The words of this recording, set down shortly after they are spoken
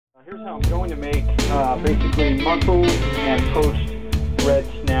Here's how I'm going to make basically mussels and poached red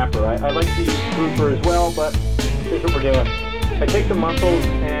snapper. I like to use grouper as well, but here's what we're doing. I take the mussels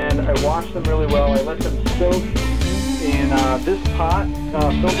and I wash them really well. I let them soak in this pot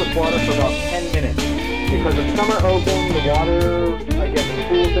filled with water for about 10 minutes. Because if some are open, the water, I guess,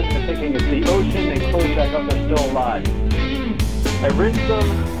 fools them into thinking it's the ocean. They close back up, they're still alive. I rinse them,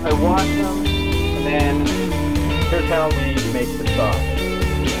 I wash them, and then here's how we make the sauce.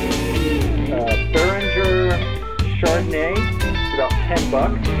 Beringer Chardonnay, it's about $10.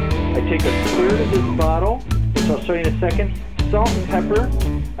 I take a third of this bottle, which I'll show you in a second. Salt and pepper.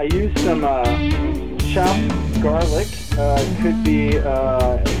 I use some chopped garlic. It could be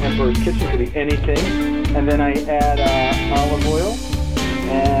Emperor's Kitchen, could be anything. And then I add olive oil,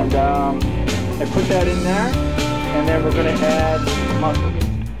 and I put that in there. And then we're going to add mussels.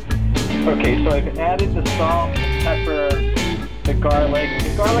 Okay, so I've added the salt, pepper, the garlic. The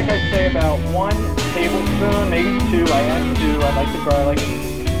garlic, I'd say about 1 tablespoon, maybe 2. I add 2. I like the garlic.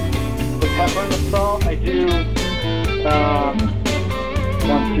 The pepper and the salt, I do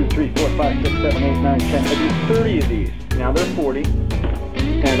 1, 2, 3, 4, 5, 6, 7, 8, 9, 10. I do 30 of these. Now they're 40.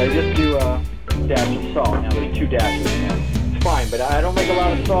 And I just do a dash of salt. Now there's 2 dashes. It's fine, but I don't make a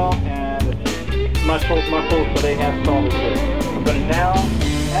lot of salt, and it's mussels, so they have salt as well. I'm going to now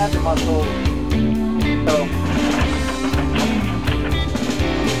add the mussels. So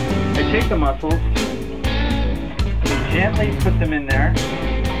I take the mussels, gently put them in there.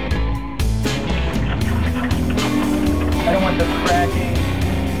 I don't want them cracking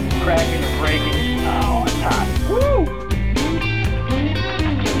or breaking. Oh, it's hot. Woo!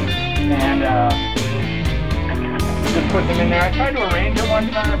 And just put them in there. I tried to arrange it one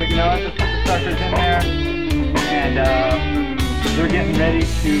time, but you know, I just put the suckers in there, and they're getting ready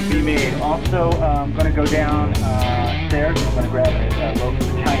to be made. Also, I'm going to go downstairs. I'm going to grab a loaf of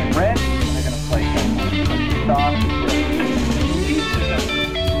Italian bread, and I'm going to slice some sauce.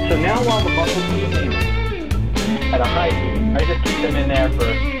 So now while the mussels are steaming at a high heat, I just keep them in there for,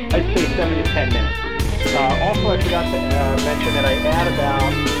 I'd say, 7 to 10 minutes. Also, I forgot to mention that I add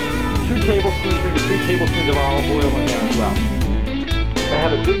about 2 tablespoons to 3 tablespoons of olive oil in there as well. I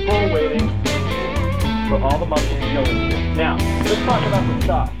have a big bowl waiting for all the mussels to go into. Now, let's talk about the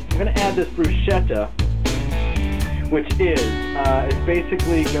sauce. I'm going to add this bruschetta, which is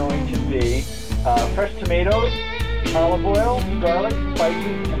basically going to be fresh tomatoes, olive oil, garlic,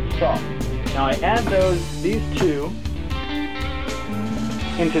 spices, and salt. Now I add these 2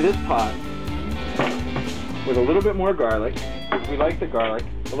 into this pot with a little bit more garlic, because we like the garlic,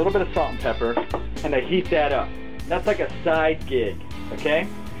 a little bit of salt and pepper, and I heat that up. That's like a side gig, okay?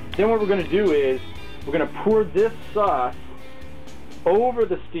 Then what we're going to do is we're going to pour this sauce over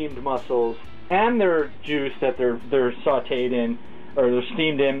the steamed mussels and their juice that they're sauteed in, or they're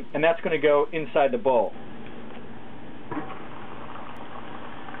steamed in, and that's going to go inside the bowl.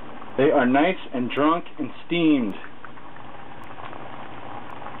 They are nice and drunk and steamed.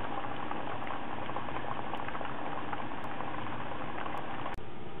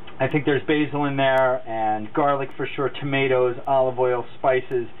 I think there's basil in there, and garlic for sure, tomatoes, olive oil,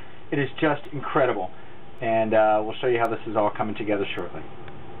 spices. It is just incredible. And we'll show you how this is all coming together shortly.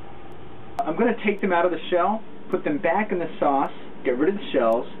 I'm going to take them out of the shell, put them back in the sauce, get rid of the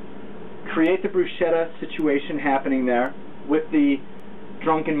shells, create the bruschetta situation happening there with the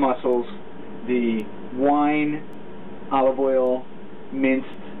drunken mussels, the wine, olive oil, minced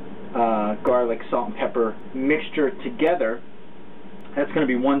garlic, salt and pepper mixture together. That's going to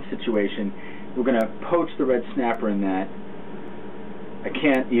be one situation. We're going to poach the red snapper in that. I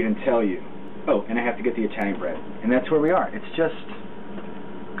can't even tell you. Oh, and I have to get the Italian bread. And that's where we are. It's just,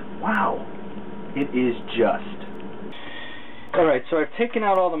 wow. It is just. Alright, so I've taken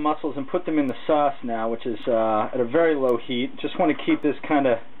out all the mussels and put them in the sauce now, which is at a very low heat. Just want to keep this kind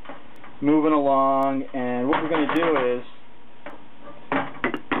of moving along. And what we're going to do is,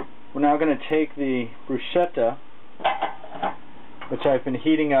 we're now going to take the bruschetta, which I've been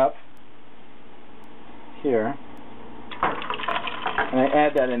heating up here, and I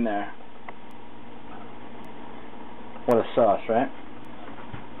add that in there. What a sauce, right?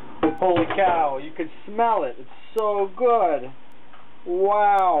 Holy cow, you can smell it. It's so good.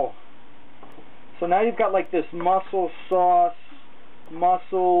 Wow. So now you've got like this mussel sauce,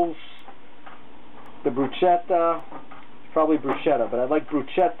 mussels, the bruschetta, probably bruschetta, but I like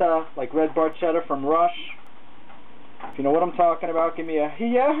bruschetta, like red barchetta from Rush. If you know what I'm talking about, give me a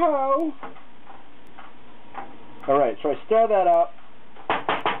yo-ho! Alright, so I stir that up.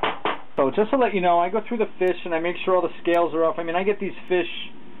 So just to let you know, I go through the fish and I make sure all the scales are off. I mean, I get these fish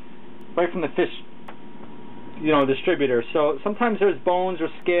right from the fish distributor. So sometimes there's bones or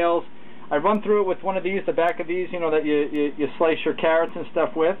scales. I run through it with one of these, the back of these, that you slice your carrots and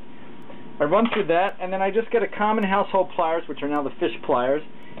stuff with. I run through that, and then I just get a common household pliers, which are now the fish pliers,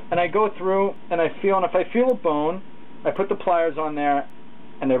 and I go through and I feel, and if I feel a bone, I put the pliers on there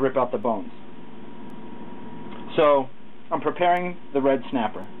and I rip out the bones. So I'm preparing the red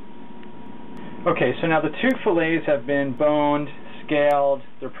snapper. Okay, so now the two fillets have been boned, scaled.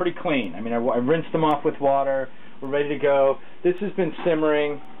 They're pretty clean. I mean, I rinsed them off with water. We're ready to go. This has been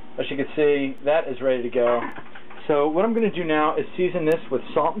simmering. As you can see, that is ready to go. So what I'm going to do now is season this with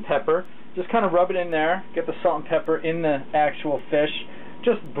salt and pepper. Just kind of rub it in there. Get the salt and pepper in the actual fish.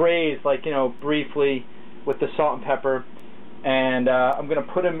 Just braise, like, briefly with the salt and pepper. And I'm going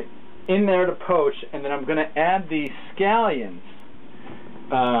to put them in there to poach, and then I'm going to add the scallions,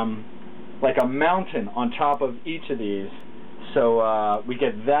 like a mountain on top of each of these. So we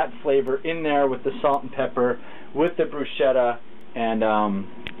get that flavor in there with the salt and pepper, with the bruschetta, and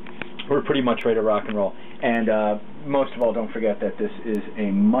we're pretty much ready to rock and roll. And most of all, don't forget that this is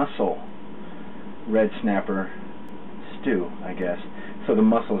a mussel red snapper stew, I guess. So the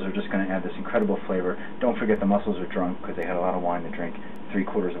mussels are just going to add this incredible flavor. Don't forget the mussels are drunk because they had a lot of wine to drink,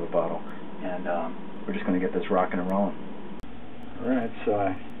 3/4 of a bottle. And we're just going to get this rocking and rolling. Alright, so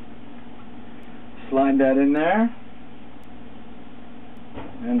I slide that in there.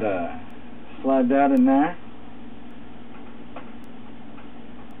 And slide that in there.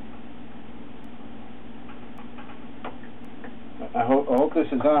 I hope this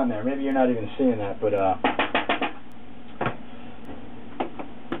is on there. Maybe you're not even seeing that, but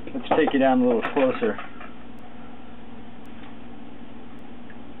let's take you down a little closer.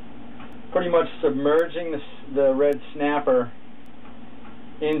 Pretty much submerging the red snapper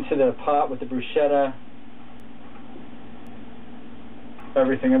into the pot with the bruschetta,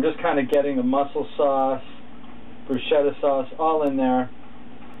 everything. I'm just kind of getting the mussel sauce, bruschetta sauce, all in there.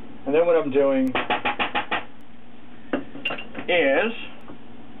 And then what I'm doing is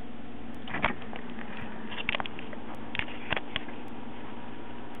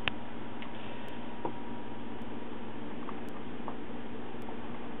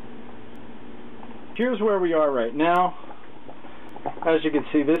here's where we are right now. As you can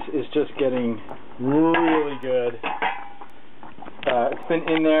see, this is just getting really good. It's been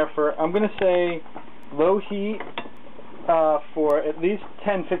in there for, I'm going to say, low heat for at least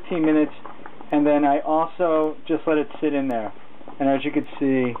 10-15 minutes, and then I also just let it sit in there. And as you can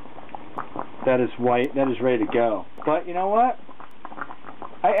see, that is white, that is ready to go. But you know what?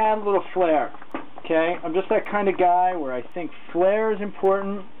 I add a little flair, okay? I'm just that kind of guy where I think flair is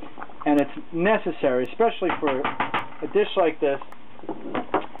important, and it's necessary, especially for a dish like this.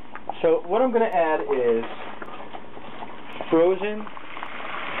 So what I'm going to add is frozen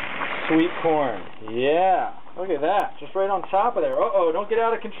sweet corn. Yeah, look at that, just right on top of there. Uh-oh, don't get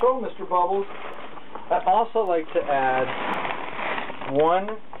out of control, Mr. Bubbles. I also like to add 1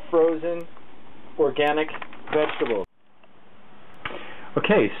 frozen organic vegetable.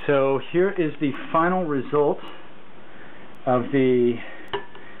 Okay, so here is the final result of the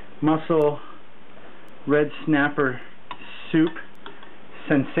mussel red snapper soup.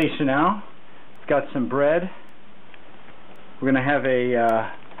 Sensational. It's got some bread. We're going to have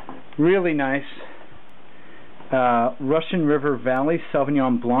a really nice Russian River Valley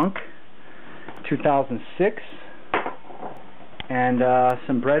Sauvignon Blanc 2006, and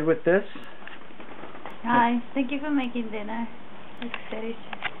some bread with this. Hi, thank you for making dinner. It's delicious.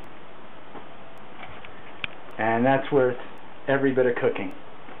 And that's worth every bit of cooking.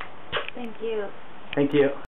 Thank you. Thank you.